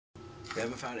We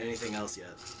haven't found anything else yet.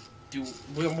 Dude,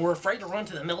 we're afraid to run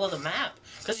to the middle of the map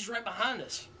because he's right behind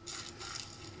us.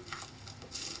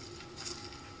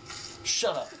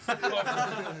 Shut up.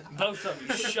 Both of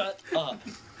you, shut up.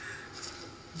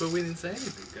 But we didn't say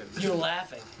anything. You're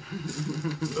laughing.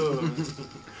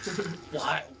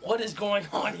 Why? What is going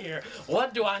on here?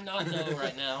 What do I not know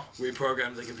right now? We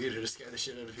programmed the computer to scare the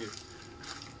shit out of you.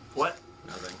 What?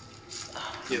 Nothing.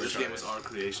 Yeah, this game was our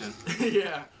creation.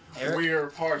 Yeah. Eric? We are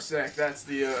Parsec. That's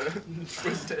the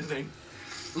twist ending.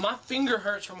 My finger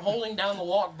hurts from holding down the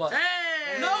walk button.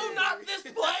 Hey! No, not this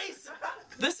place!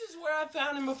 This is where I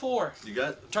found him before. You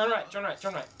got? Turn right, turn right,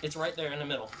 turn right. It's right there in the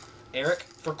middle. Eric,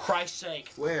 for Christ's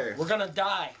sake. Where? We're gonna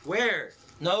die. Where?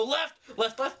 No, left!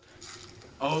 Left, left!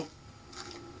 Oh.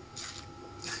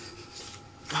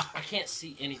 I can't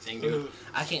see anything, dude.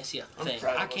 I can't see a thing.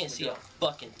 proud of I us, can't see a Miguel.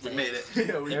 fucking thing. We made it.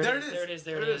 Yeah, we There did. it is, there it is,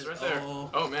 there There it is. right there.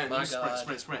 Oh man, my you just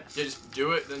God. Sprint. Yeah, just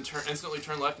do it, then instantly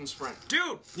turn left and sprint.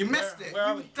 Dude! You missed Where- it. where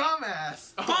are you we?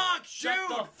 dumbass. Fuck! Shut Shoot!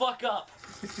 the fuck up.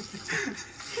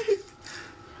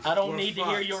 I don't We're need to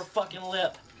hear fucked. your fucking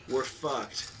lip. We're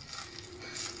fucked.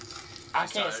 I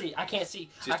She's can't tired. see. I can't see.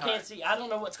 She's I can't tired. see. I don't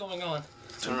know what's going on.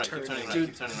 Turn right. Keep turning turning right. Dude,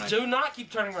 Keep turning right. do not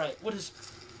keep turning right. What is...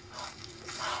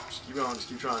 Just keep going, just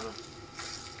keep trying.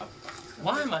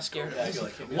 Why am I scared of I this? feel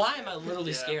like him. Why am I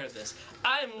literally scared of this?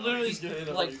 I am literally,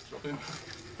 like... He's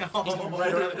gonna be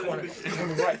right around the corner. He's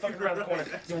gonna be right fucking around the corner.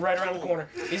 He's gonna be right around the corner.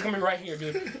 He's gonna be right here,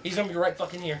 dude. He's gonna be right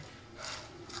fucking here.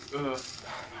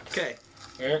 Okay.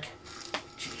 Eric.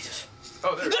 Jesus.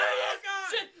 Oh, there. There he is!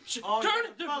 Shit! Shit! Oh, Turn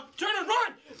it! Turn it!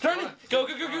 Run! Turn it! Go!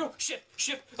 Go! Go! Go! Shift!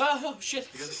 Shift! Oh shit!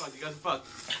 You guys are fucked. You guys are fucked.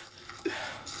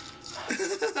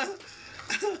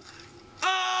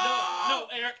 No,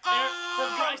 Eric, for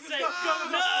Christ's sake,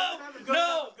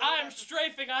 no, I am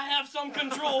strafing, I have some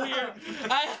control here,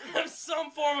 I have some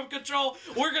form of control,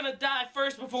 we're gonna die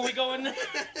first before we go in there,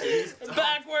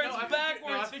 backwards, No, I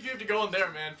backwards, think you have to go in there,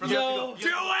 man. For yo, Do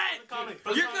it!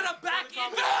 You're gonna back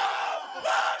in. no,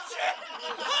 oh shit,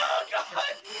 oh god,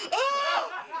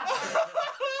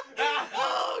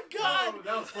 oh god,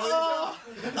 that was funny.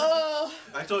 oh,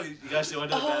 I told you. You guys should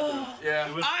went to the bathroom. Yeah.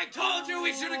 It was- I told you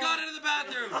we should have gone into the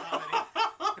bathroom!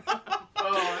 Oh,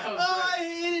 that was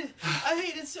I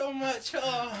hate it so much,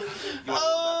 Yeah,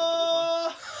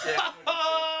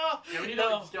 we need to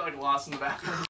just get like lost in the bathroom.